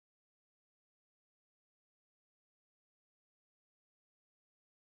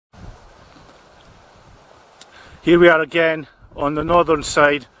Here we are again on the northern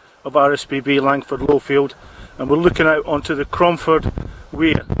side of RSPB Langford Lowfield, and we're looking out onto the Cromwell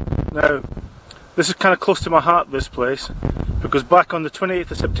Weir. Now, this is kind of close to my heart, this place, because back on the 28th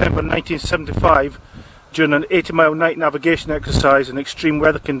of September 1975, during an 80-mile night navigation exercise in extreme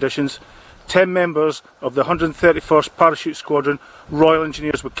weather conditions, 10 members of the 131st Parachute Squadron Royal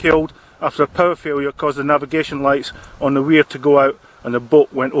Engineers were killed after a power failure caused the navigation lights on the weir to go out and the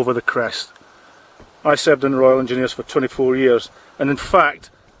boat went over the crest. I served in the Royal Engineers for 24 years, and in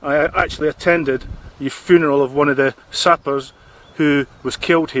fact I actually attended the funeral of one of the sappers who was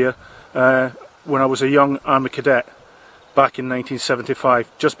killed here when I was a young Army cadet back in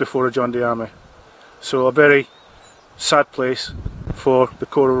 1975, just before I joined the Army. So a very sad place for the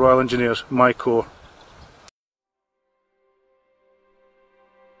Corps of Royal Engineers, my corps.